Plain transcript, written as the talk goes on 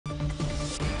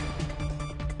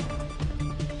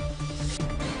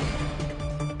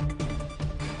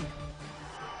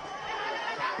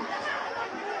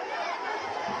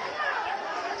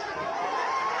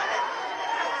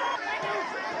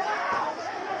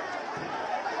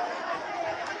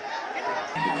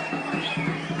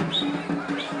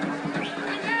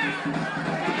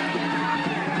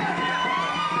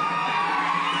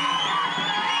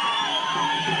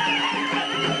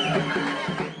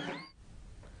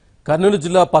కర్నూలు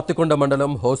జిల్లా పత్తికొండ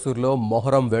మండలం హోసూరులో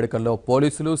మొహరం వేడుకల్లో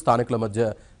పోలీసులు స్థానికుల మధ్య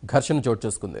ఘర్షణ చోటు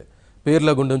చేసుకుంది.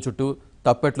 పీర్ల గుండం చుట్టూ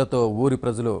తప్పెట్లతో ఊరి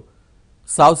ప్రజలు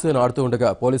సావుసేన ఆడుతూ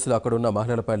ఉండగా పోలీసులు అక్కడున్న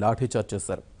మహిళలపై లాఠీచార్జ్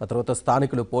చేశారు. ఆ తర్వాత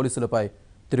స్థానికులు పోలీసులపై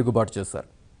తిరుగుబాటు చేశారు.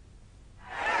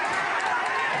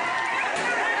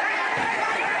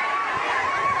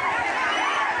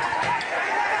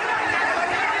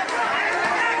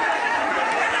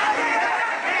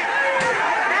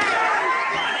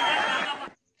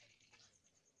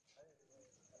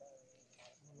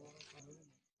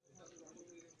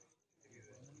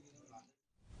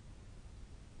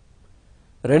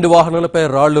 రెండు వాహనాలపై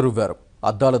రాళ్లు రువ్వారు,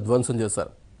 అద్దాలు ధ్వంసం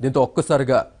చేశారు. దీంతో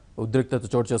ఒక్కసారిగా ఉద్రిక్తత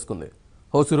చోటు చేసుకుంది.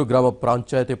 హోసూరు గ్రామ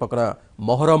పంచాయతీ పక్కన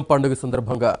మొహరం పండుగ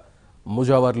సందర్భంగా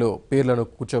ముజావర్లు పీర్లను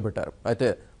కూర్చోబెట్టారు. అయితే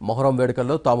మొహరం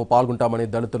వేడుకల్లో తాము పాల్గొంటామని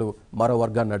దళితులు మరో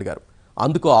వర్గాన్ని అడిగారు.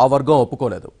 అందుకు ఆ వర్గం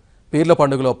ఒప్పుకోలేదు. పీర్ల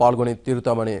పండుగలో పాల్గొని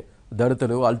తీరుతామని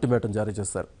దళితులు అల్టిమేటం జారీ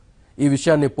చేశారు. ఈ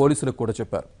విషయాన్ని పోలీసులకు కూడా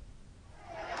చెప్పారు.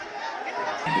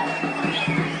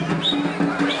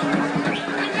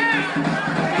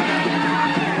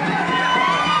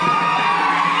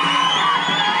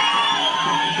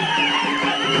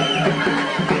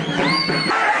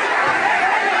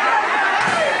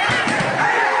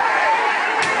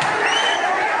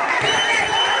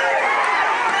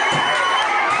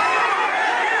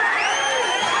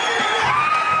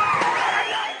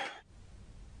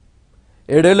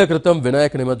 ఏడేళ్ల క్రితం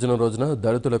వినాయక నిమజ్జనం రోజున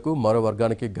దళితులకు మరో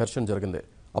వర్గానికి ఘర్షణ జరిగింది.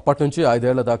 అప్పటి నుంచి 5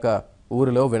 ఏళ్ల దాకా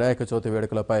ఊరిలో వినాయక చవితి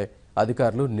వేడుకలపై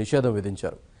అధికారులు నిషేధం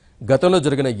విధించారు. గతంలో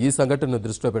జరిగిన ఈ సంఘటనను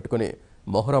దృష్టిలో పెట్టుకుని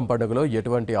మొహరం పండుగలో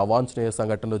ఎటువంటి అవాంఛనీయ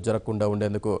సంఘటనలు జరగకుండా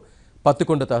ఉండేందుకు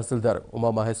పత్తికొండ తహసీల్దార్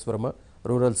ఉమామహేశ్వరమ్మ,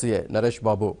 రూరల్ సీఏ నరేష్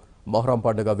బాబు మొహరం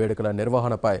పండుగ వేడుకల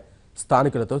నిర్వహణపై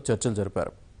స్థానికులతో చర్చలు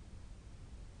జరిపారు.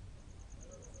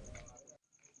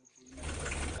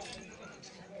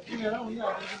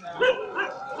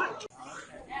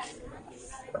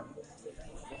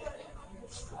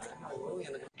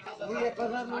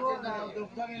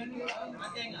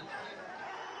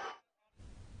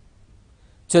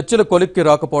 చర్చలు కొలిక్కి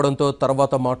రాకపోవడంతో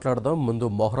తర్వాత మాట్లాడదాం, ముందు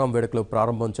మొహరం వేడుకలు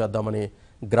ప్రారంభం చేద్దామని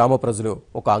గ్రామ ప్రజలు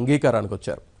ఒక అంగీకారానికి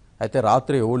వచ్చారు. అయితే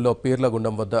రాత్రి ఊళ్ళో పీర్ల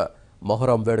గుండం వద్ద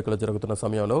మొహరం వేడుకలు జరుగుతున్న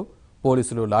సమయంలో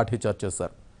పోలీసులు లాఠీచార్జ్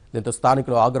చేశారు. దీంతో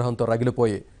స్థానికులు ఆగ్రహంతో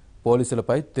రగిలిపోయి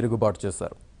పోలీసులపై తిరుగుబాటు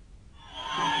చేశారు.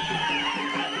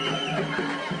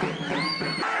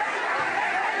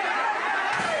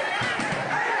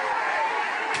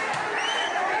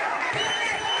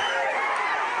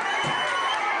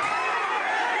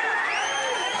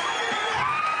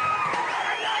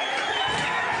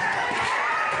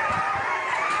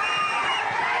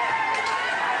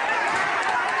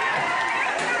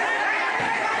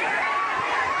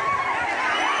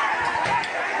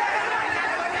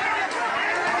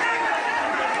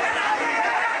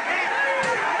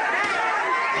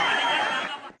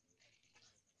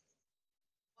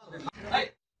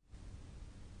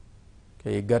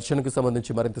 ఈ ఘర్షణకు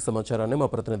సంబంధించి మరింత సమాచారాన్ని మా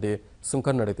ప్రతినిధి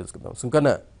సుంకన్న అడిగి తెలుసుకుందాం. సుంకన్న,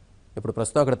 ఇప్పుడు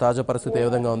ప్రస్తుతం అక్కడ తాజా పరిస్థితి ఏ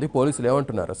విధంగా ఉంది? పోలీసులు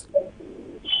ఏమంటున్నారు అసలు?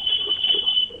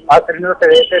 అయితే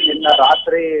నిన్న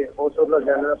రాత్రి హోసూరులో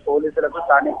జరిగిన పోలీసులకు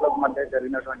స్థానికులకు మధ్య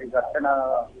జరిగినటువంటి ఘర్షణ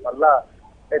వల్ల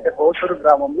అయితే హోసూరు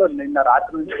గ్రామంలో నిన్న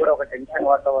రాత్రి నుంచి కూడా ఒక టెన్షన్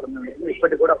వాతావరణం ఉంది.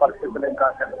 ఇప్పటికి కూడా పరిస్థితులు ఇంకా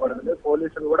చెప్పబడుతుంది.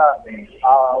 పోలీసులు కూడా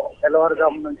ఆ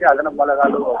తెల్లవారుజాము నుంచి అదనపు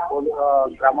బలగాలు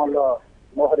గ్రామంలో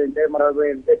మోహరించే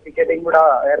మరోవైపు టికెటింగ్ కూడా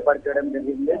ఏర్పాటు చేయడం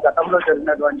జరిగింది. గతంలో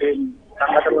జరిగినటువంటి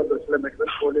సంఘటనలు దృష్టిలో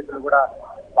పెట్టుకుని పోలీసులు కూడా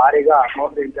భారీగా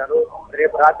మోహరించారు.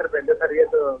 రేపు రాత్రి పెద్ద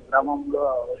సరిహద్దు గ్రామంలో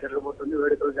జరగబోతుంది,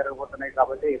 వేడుకలు జరగబోతున్నాయి.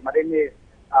 కాబట్టి మరిన్ని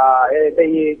ఏదైతే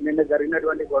ఈ నిన్న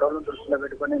జరిగినటువంటి గొడవలను దృష్టిలో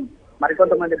పెట్టుకుని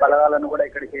మరికొంతమంది బలగాలను కూడా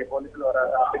ఇక్కడికి పోలీసులు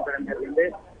రప్పించడం జరిగింది.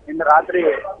 నిన్న రాత్రి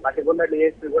పత్తికొండ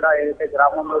డిఎస్పీ కూడా ఏదైతే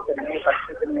గ్రామంలో జరిగిన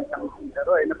పరిస్థితిని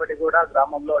సమీక్షించారో అయినప్పటికీ కూడా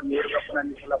గ్రామంలో నీరు కప్పున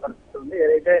నిధుల పరిస్థితి ఉంది.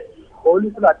 ఏదైతే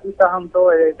పోలీసులు అత్యుత్సాహంతో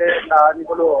ఏదైతే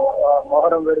స్థానికులు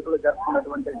మొహరం వేడుకలు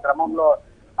జరుపుకున్నటువంటి క్రమంలో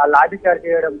ఆ లాఠీ చార్జ్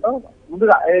చేయడంతో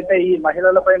ముందుగా ఏదైతే ఈ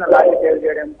మహిళల పైన లాఠీ చార్జ్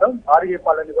చేయడంతో వారు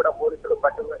చెప్పాలని కూడా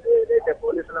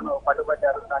పోలీసులను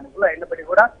పట్టుబట్టారు స్థానికులు. అయినప్పటికీ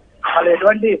కూడా వాళ్ళు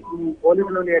ఎటువంటి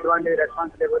పోలీసులు ఎటువంటి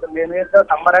రెస్పాన్స్ లేకపోతే మేమేదో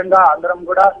సంబరంగా అందరం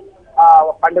కూడా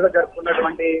పండుగ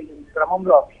జరుపుకున్నటువంటి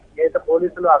క్రమంలో ఏదైతే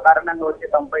పోలీసులు అకారణంగా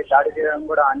వచ్చి తమపై దాడి చేయడం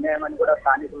కూడా అన్యాయం అని కూడా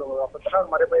స్థానికులు ఒప్పుతున్నారు.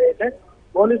 మరిపై అయితే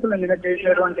పోలీసులు నిన్న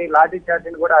చేసినటువంటి లాఠీ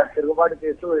చార్జీని కూడా తిరుగుబాటు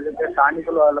చేస్తూ ఏదైతే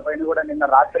స్థానికులు వాళ్ళపైన కూడా నిన్న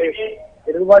రాత్రి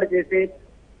తిరుగుబాటు చేసి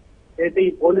అయితే ఈ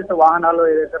పోలీసు వాహనాలు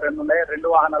ఏదైతే రెండు ఉన్నాయో రెండు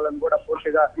వాహనాలను కూడా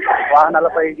పూర్తిగా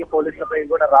వాహనాలపైకి పోలీసులపై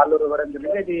కూడా రాళ్లు రువ్వడం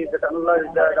జరిగింది. ఇది ఘటనలో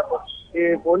ఈ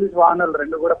పోలీసు వాహనాలు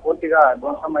రెండు కూడా పూర్తిగా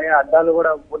ధ్వంసమయ్యాయి. అద్దాలు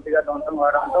కూడా పూర్తిగా ధ్వంసం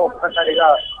కావడంతో ఒక్కసారిగా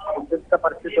ఉద్రిక్త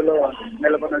పరిస్థితులు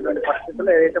నెలకొన్నటువంటి పరిస్థితులు.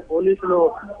 ఏదైతే పోలీసులు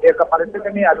ఈ యొక్క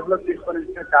పరిస్థితిని అదుపులోకి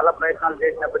తీసుకొని చాలా ప్రయత్నాలు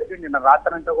చేసినప్పటికీ నిన్న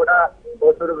రాత్రంతా కూడా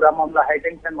ఓసూరు గ్రామంలో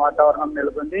హైటెన్షన్ వాతావరణం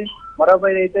నెలకొంది.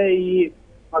 మరోపై అయితే ఈ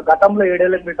గతంలో 7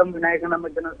 ఏళ్ల క్రితం వినాయక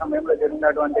నిమజ్జన సమయంలో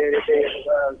జరిగినటువంటి ఏదైతే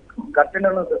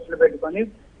ఘటనలను దృష్టిలో పెట్టుకొని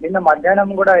నిన్న మధ్యాహ్నం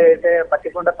కూడా ఏదైతే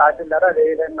పత్తికొండ తహసీల్దార్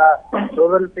అదేవిధంగా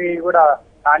రూరల్ సిఐ కూడా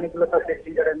స్థానికులతో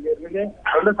చర్చించడం జరిగింది.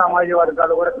 రెండు సమాజ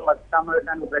వర్గాలు కూడా మత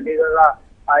సమావేశానికి ప్రతీకగా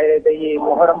ఏదైతే ఈ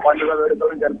మొహరం పండుగ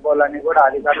వేడుకలను జరుపుకోవాలని కూడా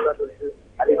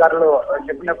అధికారులు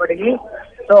చెప్పినప్పటికీ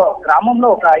సో గ్రామంలో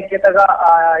ఒక ఐక్యతగా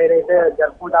ఏదైతే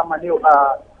జరుపుకుంటామని ఒక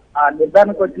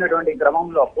నిర్ధారణకు వచ్చినటువంటి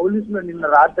క్రమంలో పోలీసులు నిన్న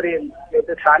రాత్రి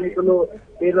అయితే స్థానికులు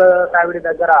పీర్ల సావిడి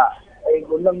దగ్గర ఈ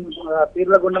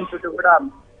పీర్ల గుండం చుట్టూ కూడా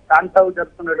శాంతావు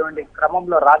జరుపుతున్నటువంటి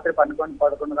క్రమంలో రాత్రి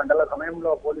 11 గంటల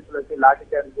సమయంలో పోలీసులు వచ్చి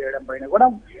లాఠీచార్జ్ చేయడం పైన కూడా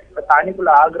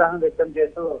స్థానికులు ఆగ్రహం వ్యక్తం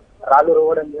చేస్తూ రాళ్లు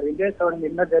రువ్వడం జరిగింది. సో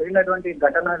నిన్న జరిగినటువంటి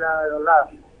ఘటన వల్ల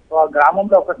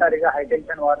గ్రామంలో ఒక్కసారిగా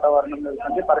హైటెన్షన్ వాతావరణం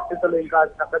నెలకొంది. పరిస్థితులు ఇంకా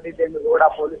చక్కదిద్దేందుకు కూడా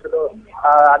పోలీసులు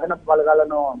అదనపు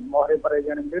బలగాలను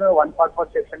మోహరింపజేయడానికి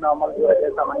 144 సెక్షన్ అమలు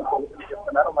చేస్తామని పోలీసులు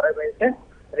చెప్తున్నారు. మరోవైతే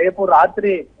రేపు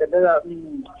రాత్రి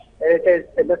ఏదైతే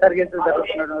పెద్ద తరగతులు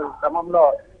జరుగుతున్న క్రమంలో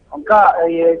ఇంకా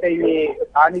ఏదైతే ఈ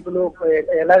స్థానికులు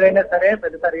ఎలాగైనా సరే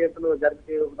పెద్ద తరగతులు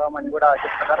జరుపుతామని కూడా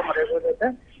చెప్తున్నారు. మరోవైతే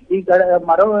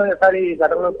మరోసారి ఈ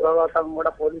ఘటనలో ప్రభావం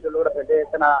కూడా పోలీసులు కూడా పెద్ద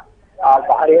ఎత్తున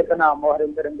భారీ ఎత్తున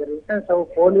మోహరించడం జరుగుతుంది. సో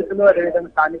పోలీసులు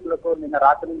అదేవిధంగా స్థానికులకు నిన్న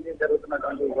రాత్రి నుంచి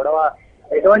జరుగుతున్నటువంటి గొడవ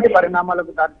ఎటువంటి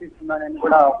పరిణామాలకు దారితీస్తుందని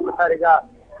కూడా ఒక్కసారిగా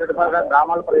చుట్టుపక్కల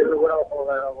గ్రామాల ప్రజలు కూడా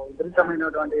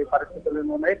ఉధృతమైనటువంటి పరిస్థితులు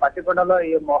ఉన్నాయి. పత్తికొండలో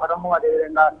ఈ మొహరము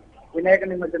అదేవిధంగా వినాయక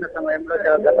నిమజ్జన సమయంలో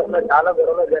గతంలో చాలా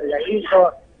గొడవలు జరిగాయి. సో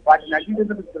వాటిని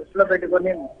అన్నింటిని దృష్టిలో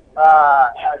పెట్టుకొని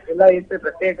జిల్లా ఎస్పీ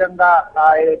ప్రత్యేకంగా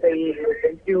ఏదైతే ఈ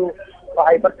సెన్సిటివ్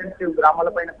హైపర్ సెన్సిటివ్ గ్రామాల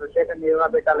పైన ప్రత్యేక నిఘా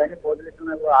పెట్టాలని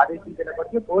పోలీసులను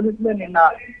ఆదేశించినప్పటికీ పోలీసులు నిన్న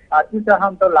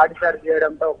అత్యుత్సాహంతో లాఠీచార్జ్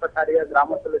చేయడంతో ఒక్కసారిగా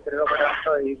గ్రామస్తులు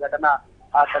తిరగబడడంతో ఈ ఘటన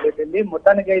తలెత్తింది.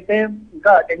 మొత్తానికి అయితే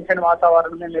ఇంకా టెన్షన్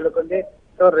వాతావరణమే నెలకొంది.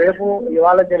 సో రేపు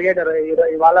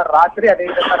ఇవాళ రాత్రి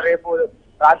అదేవిధంగా రేపు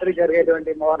రాత్రి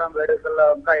జరిగేటువంటి మొహరం వేడుకల్లో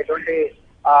ఇంకా ఎటువంటి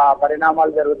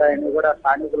పరిణామాలు జరుగుతాయని కూడా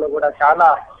స్థానికులు కూడా చాలా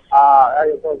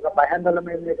ఒక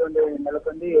భయాందోళనమైనటువంటి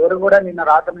నెలకొంది. ఎవరు కూడా నిన్న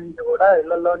రాత్రి నుంచి కూడా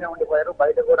ఇళ్లలోనే ఉండిపోయారు,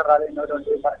 బయట కూడా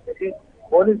రాలేనటువంటి పరిస్థితి.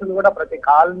 పోలీసులు కూడా ప్రతి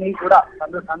కాలనీ కూడా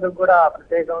సందుకు కూడా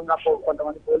ప్రత్యేకంగా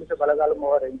కొంతమంది పోలీసు బలగాలు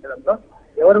మోహరించడంతో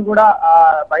ఎవరు కూడా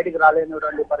బయటికి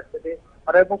రాలేనటువంటి పరిస్థితి.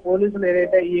 మరోవైపు పోలీసులు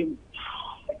ఏదైతే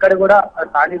ఇక్కడ కూడా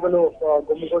స్థానికులు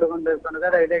గుమ్మికూడుకుంటున్నారు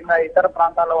కదా, ఏదైనా ఇతర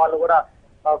ప్రాంతాల వాళ్ళు కూడా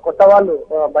కొత్త వాళ్ళు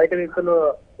బయట వ్యక్తులు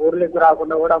ఊర్లోకి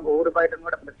రాకుండా కూడా ఊరు బయట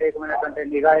కూడా ప్రత్యేకమైనటువంటి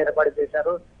నిఘా ఏర్పాటు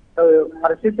చేశారు. సో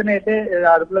పరిస్థితిని అయితే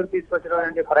అదుపులోకి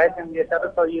తీసుకొచ్చడానికి ప్రయత్నం చేశారు.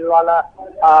 సో ఇవాళ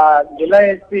జిల్లా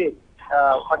ఎస్పీ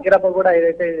ఫకీరప్ప కూడా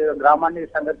ఏదైతే గ్రామాన్ని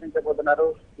సందర్శించబోతున్నారు,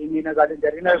 నిన్న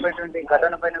జరిగినటువంటి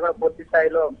ఘటన పైన కూడా పూర్తి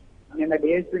స్థాయిలో నిన్న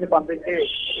డిఎస్పీని పంపించి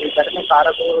ఈ ఘటన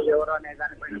కారకులు ఎవరు అనే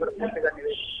దానిపైన కూడా పూర్తిగా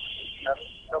నివేదిస్తున్నారు.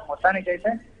 సో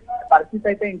మొత్తానికైతే పరిస్థితి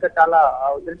అయితే ఇంకా చాలా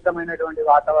ఉద్రిక్తమైనటువంటి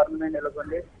వాతావరణమే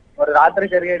నెలకొంది. మరి రాత్రి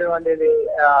జరిగేటువంటి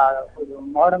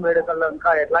మొహరం వేడుకల్లో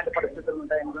ఇంకా ఎట్లాంటి పరిస్థితులు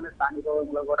ఉంటాయనుకుని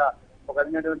స్థానికంలో కూడా ఒక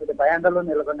విధమైనటువంటి భయాందోళనలు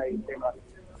నెలకొన్నాయి.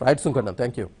 Right Sunkanna,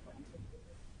 thank you.